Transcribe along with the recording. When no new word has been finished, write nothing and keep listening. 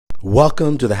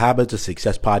Welcome to the Habits of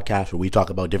Success podcast, where we talk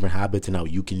about different habits and how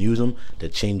you can use them to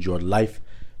change your life.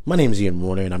 My name is Ian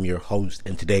Warner, and I'm your host.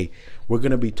 And today, we're going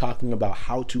to be talking about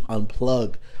how to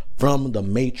unplug from the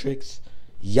Matrix.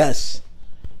 Yes,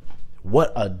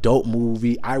 what a dope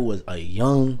movie. I was a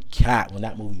young cat when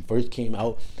that movie first came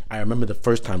out. I remember the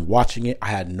first time watching it. I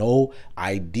had no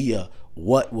idea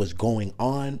what was going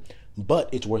on, but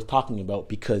it's worth talking about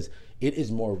because it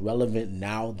is more relevant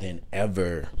now than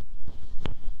ever.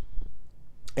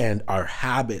 And our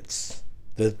habits,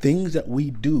 the things that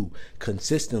we do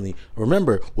consistently,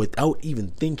 remember, without even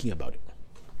thinking about it,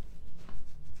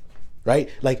 right?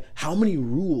 Like, how many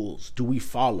rules do we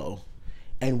follow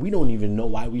and we don't even know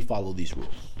why we follow these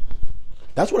rules?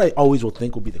 That's what I always will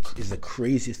think will be is the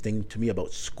craziest thing to me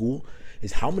about school,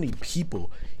 is how many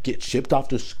people get shipped off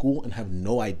to school and have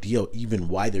no idea even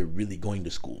why they're really going to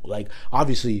school. Like,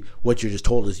 obviously what you're just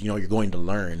told is, you're going to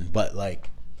learn, but like,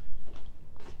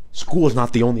 school is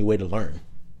not the only way to learn.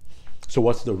 So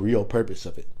what's the real purpose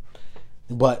of it?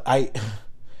 But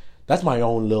that's my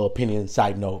own little opinion,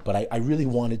 side note, but I really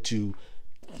wanted to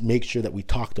make sure that we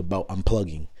talked about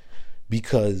unplugging,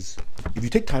 because if you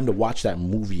take time to watch that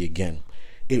movie again,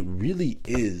 it really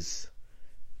is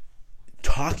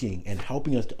talking and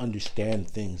helping us to understand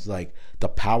things like the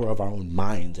power of our own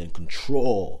minds and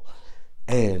control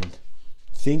and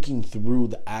thinking through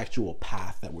the actual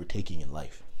path that we're taking in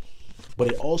life. But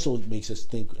it also makes us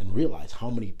think and realize how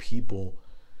many people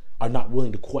are not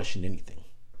willing to question anything.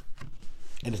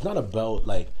 And it's not about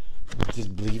like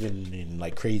just believing in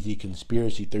like crazy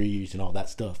conspiracy theories and all that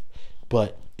stuff,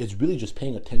 but it's really just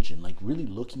paying attention, like really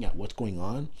looking at what's going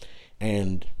on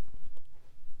and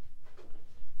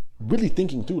really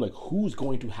thinking through like who's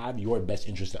going to have your best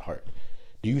interest at heart.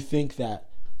 Do you think that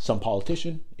some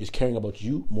politician is caring about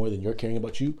you more than you're caring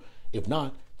about you? If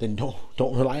not, then don't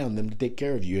rely on them to take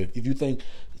care of you. If you think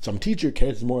some teacher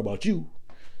cares more about you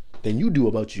than you do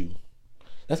about you,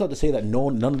 that's not to say that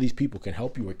none of these people can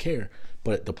help you or care.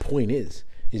 But the point is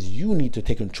you need to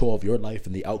take control of your life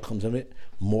and the outcomes of it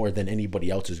more than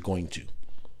anybody else is going to.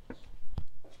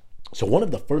 So one of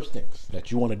the first things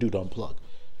that you want to do to unplug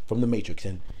from the Matrix,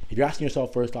 and if you're asking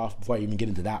yourself first off, before I even get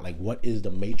into that, like, what is the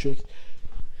Matrix?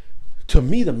 To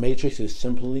me, the Matrix is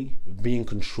simply being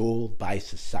controlled by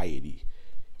society,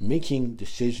 making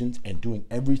decisions and doing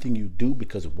everything you do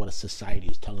because of what a society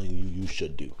is telling you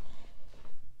should do.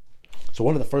 So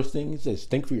one of the first things is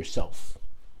think for yourself.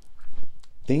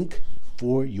 Think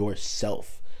for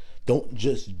yourself. Don't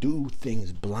just do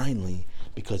things blindly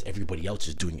because everybody else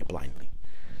is doing it blindly.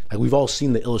 Like, we've all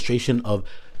seen the illustration of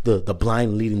the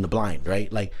blind leading the blind,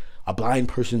 right? Like, a blind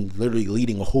person literally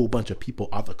leading a whole bunch of people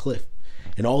off a cliff.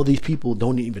 And all these people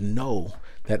don't even know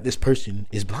that this person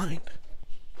is blind.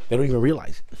 They don't even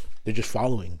realize it. They're just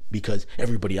following because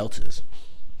everybody else is.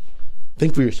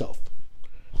 Think for yourself.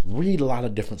 Read a lot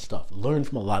of different stuff. Learn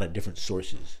from a lot of different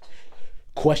sources.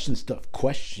 Question stuff.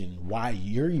 Question why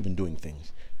you're even doing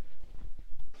things.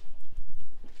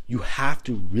 You have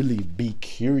to really be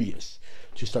curious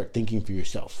to start thinking for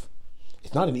yourself.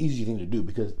 It's not an easy thing to do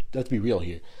because, let's be real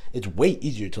here, it's way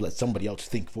easier to let somebody else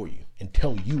think for you and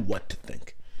tell you what to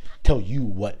think. Tell you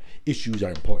what issues are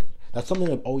important. That's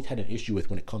something I've always had an issue with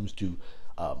when it comes to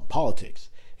politics.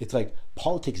 It's like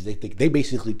politics, they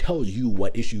basically tell you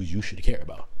what issues you should care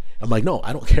about. I'm like, no,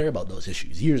 I don't care about those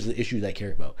issues. Here's the issues I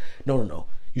care about. No.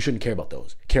 You shouldn't care about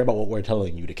those. Care about what we're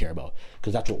telling you to care about,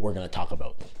 because that's what we're going to talk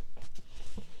about.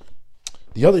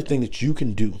 The other thing that you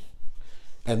can do,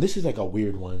 and this is like a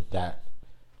weird one that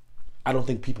I don't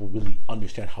think people really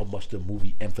understand how much the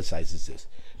movie emphasizes this,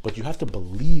 but you have to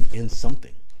believe in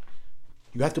something.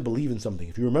 You have to believe in something.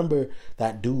 If you remember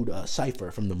that dude,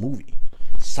 Cypher from the movie,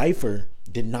 Cypher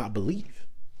did not believe.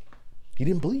 He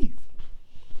didn't believe.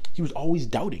 He was always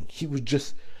doubting. He was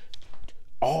just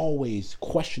always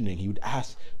questioning. He would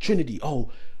ask Trinity,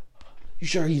 oh, you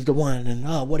sure he's the one? And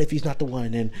what if he's not the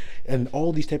one? And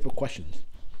all these type of questions.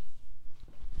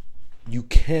 You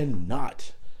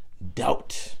cannot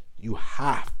doubt. You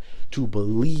have to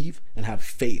believe and have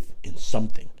faith in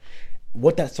something.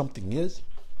 What that something is,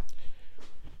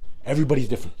 everybody's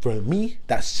different. For me,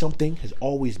 that something has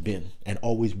always been and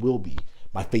always will be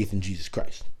my faith in Jesus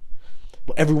Christ.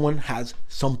 But everyone has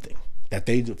something that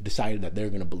they've decided that they're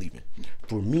going to believe in.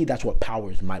 For me, that's what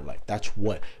powers my life. That's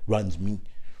what runs me.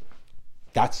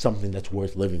 That's something that's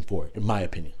worth living for, in my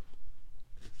opinion.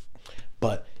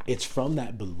 But it's from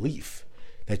that belief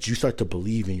that you start to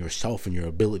believe in yourself and your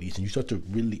abilities, and you start to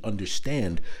really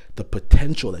understand the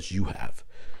potential that you have,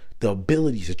 the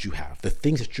abilities that you have, the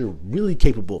things that you're really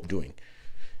capable of doing.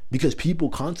 Because people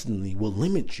constantly will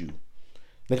limit you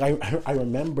Like I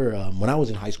remember when I was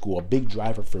in high school, a big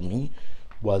driver for me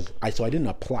was I didn't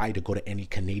apply to go to any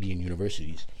Canadian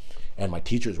universities, and my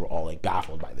teachers were all like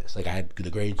baffled by this. Like I had the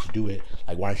grades to do it.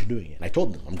 Like why aren't you doing it? And I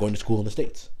told them I'm going to school in the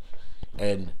States,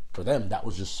 and for them that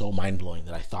was just so mind blowing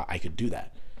that I thought I could do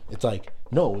that. It's like,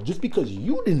 no, just because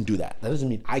you didn't do that doesn't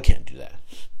mean I can't do that.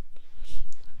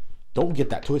 Don't get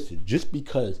that twisted. Just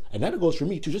because, and that goes for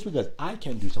me too, just because I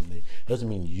can't do something doesn't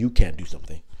mean you can't do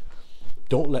something.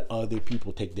 Don't let other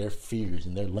people take their fears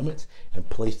and their limits and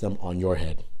place them on your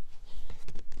head.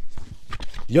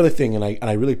 The other thing, and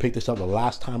I really picked this up the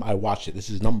last time I watched it, this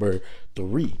is number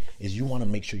 3, is you want to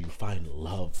make sure you find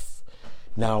love.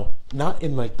 Now, not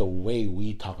in like the way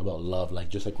we talk about love, like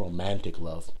just like romantic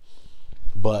love,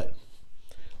 but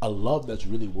a love that's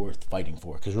really worth fighting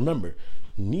for. Because remember,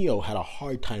 Neo had a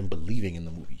hard time believing in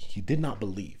the movie. He did not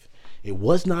believe. It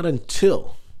was not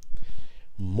until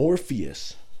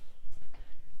Morpheus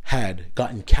had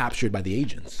gotten captured by the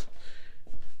agents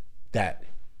that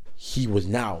he was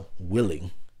now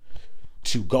willing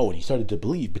to go, and he started to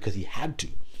believe because he had to,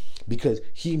 because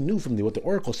he knew from what the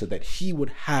Oracle said that he would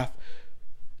have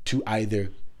to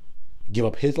either give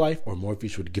up his life or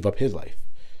Morpheus would give up his life.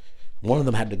 One of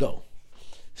them had to go.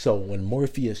 So when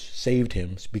Morpheus saved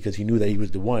him because he knew that he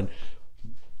was the one,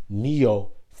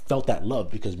 Neo felt that love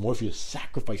because Morpheus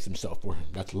sacrificed himself for him.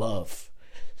 That's love.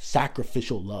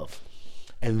 Sacrificial love.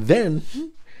 And then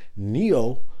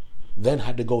Neo then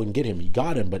had to go and get him. He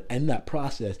got him, but in that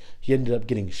process, he ended up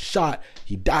getting shot.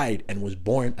 He died and was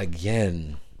born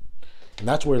again. And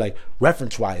that's where, like,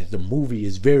 reference-wise, the movie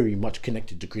is very much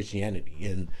connected to Christianity.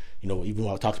 And, you know, even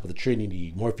while it talks about the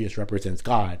Trinity, Morpheus represents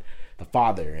God, the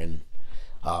Father, and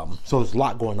so there's a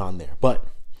lot going on there. But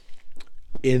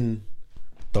in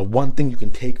the one thing you can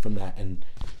take from that, and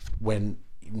when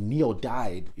Neo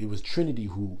died, it was Trinity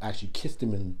who actually kissed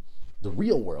him in the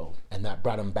real world, and that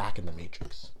brought him back in the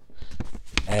Matrix.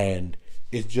 And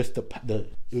it's just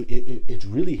it's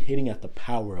really hitting at the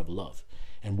power of love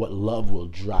and what love will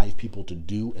drive people to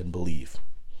do and believe.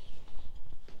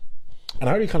 And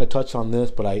I already kind of touched on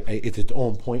this, but it's its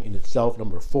own point in itself.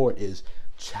 Number 4 is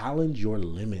challenge your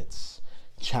limits.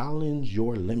 Challenge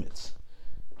your limits.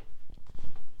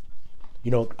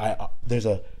 You know, there's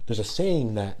a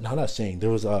saying that, no, not a saying,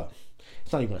 it's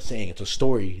not even a saying, it's a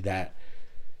story that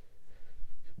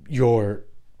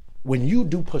when you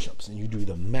do push-ups and you do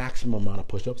the maximum amount of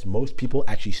push-ups, most people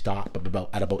actually stop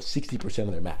at about 60%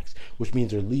 of their max, which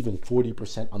means they're leaving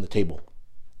 40% on the table.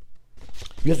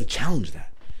 You have to challenge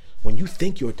that. When you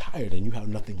think you're tired and you have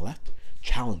nothing left,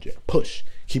 challenge it, push,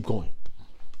 keep going.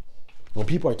 When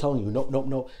people are telling you,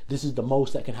 no, this is the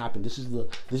most that can happen, this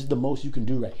is the most you can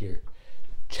do right here,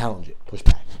 challenge it, push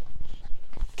back.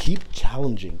 Keep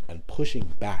challenging and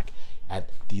pushing back at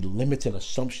the limits and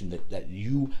assumption that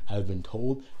you have been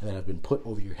told and that have been put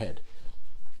over your head.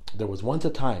 There was once a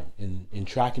time in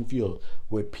track and field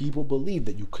where people believed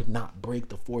that you could not break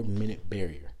the 4-minute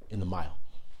barrier in the mile.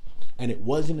 And it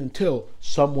wasn't until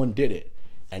someone did it.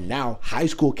 And now high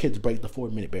school kids break the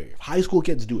 4-minute barrier. High school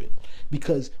kids do it.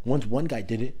 Because once one guy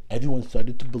did it, everyone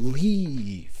started to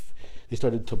believe. They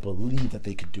started to believe that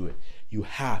they could do it. You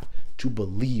have to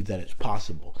believe that it's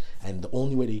possible. And the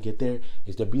only way to get there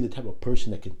is to be the type of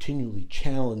person that continually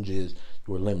challenges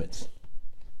your limits.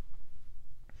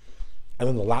 And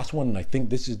then the last one, and I think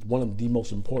this is one of the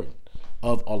most important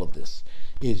of all of this,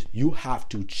 is you have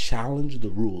to challenge the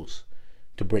rules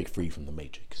to break free from the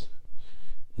matrix.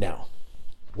 Now,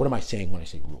 what am I saying when I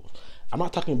say rules? I'm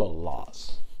not talking about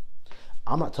laws.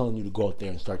 I'm not telling you to go out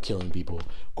there and start killing people,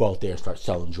 go out there and start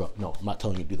selling drugs. No, I'm not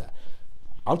telling you to do that.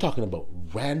 I'm talking about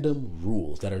random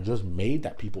rules that are just made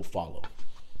that people follow.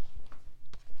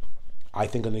 I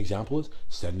think an example is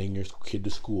sending your kid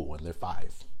to school when they're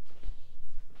 5.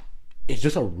 It's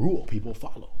just a rule people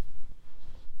follow.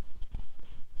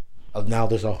 Now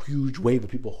there's a huge wave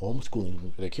of people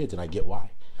homeschooling their kids, and I get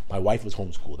why. My wife was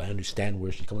homeschooled. I understand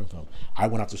where she's coming from. I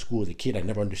went off to school as a kid. I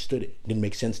never understood it. It didn't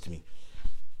make sense to me.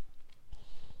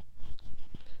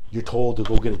 You're told to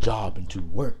go get a job and to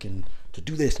work and to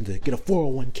do this and to get a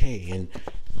 401k. And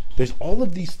there's all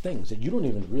of these things that you don't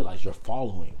even realize you're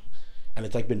following. And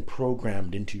it's like been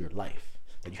programmed into your life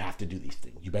that you have to do these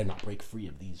things. You better not break free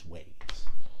of these ways.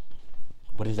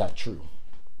 But is that true?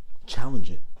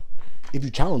 Challenge it. If you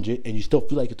challenge it and you still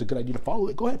feel like it's a good idea to follow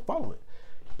it, go ahead, follow it.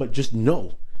 But just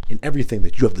know in everything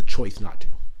that you have the choice not to.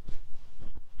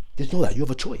 Just know that you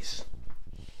have a choice.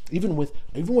 Even with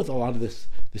a lot of this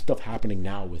stuff happening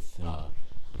now with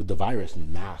the virus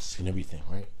and masks and everything,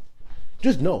 right?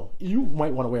 Just know you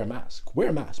might want to wear a mask. Wear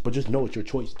a mask, but just know it's your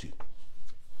choice to.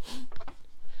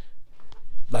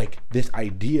 Like this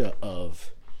idea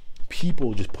of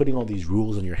people just putting all these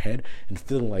rules in your head and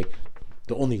feeling like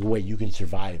the only way you can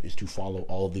survive is to follow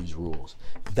all of these rules.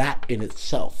 That in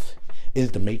itself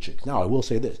is the Matrix. Now, I will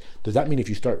say this. Does that mean if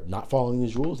you start not following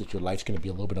these rules that your life's going to be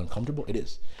a little bit uncomfortable? It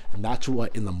is. And that's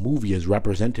what in the movie is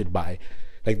represented by,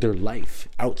 like, their life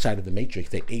outside of the Matrix.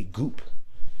 They ate goop,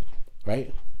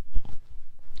 right?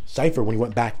 Cypher, when he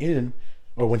went back in,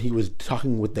 or when he was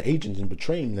talking with the agents and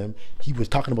betraying them, he was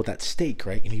talking about that steak,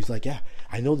 right? And he was like, yeah,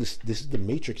 I know this is the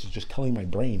Matrix is just telling my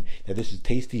brain that this is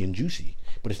tasty and juicy,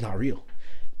 but it's not real.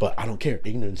 But I don't care.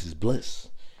 Ignorance is bliss.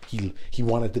 He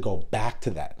wanted to go back to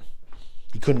that.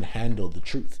 He couldn't handle the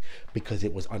truth because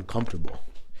it was uncomfortable.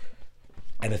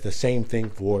 And it's the same thing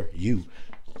for you.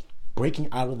 Breaking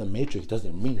out of the Matrix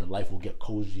doesn't mean your life will get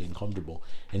cozy and comfortable.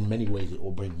 In many ways, it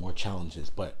will bring more challenges.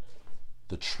 But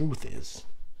the truth is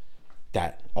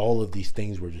that all of these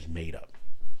things were just made up.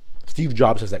 Steve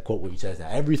Jobs has that quote where he says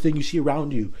that everything you see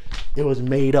around you, it was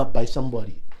made up by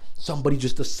somebody. Somebody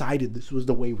just decided this was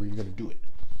the way we were going to do it.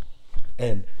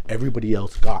 And everybody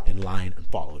else got in line and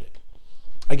followed it.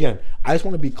 Again, I just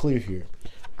want to be clear here.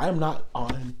 I'm not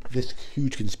on this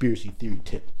huge conspiracy theory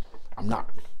tip. I'm not.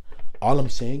 All I'm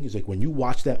saying is, like, when you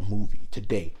watch that movie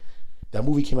today, that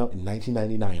movie came out in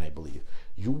 1999, I believe.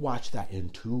 You watch that in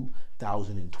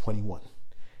 2021,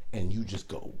 and you just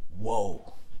go,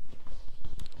 whoa,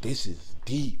 this is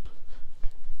deep.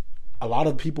 A lot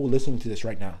of people listening to this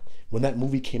right now, when that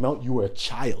movie came out, you were a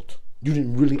child. You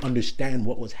didn't really understand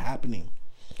what was happening.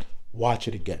 Watch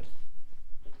it again.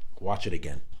 Watch it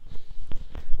again.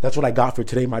 That's what I got for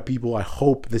today, my people. I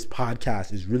hope this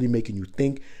podcast is really making you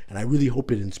think, and I really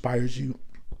hope it inspires you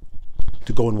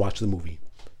to go and watch the movie.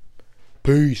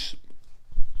 Peace.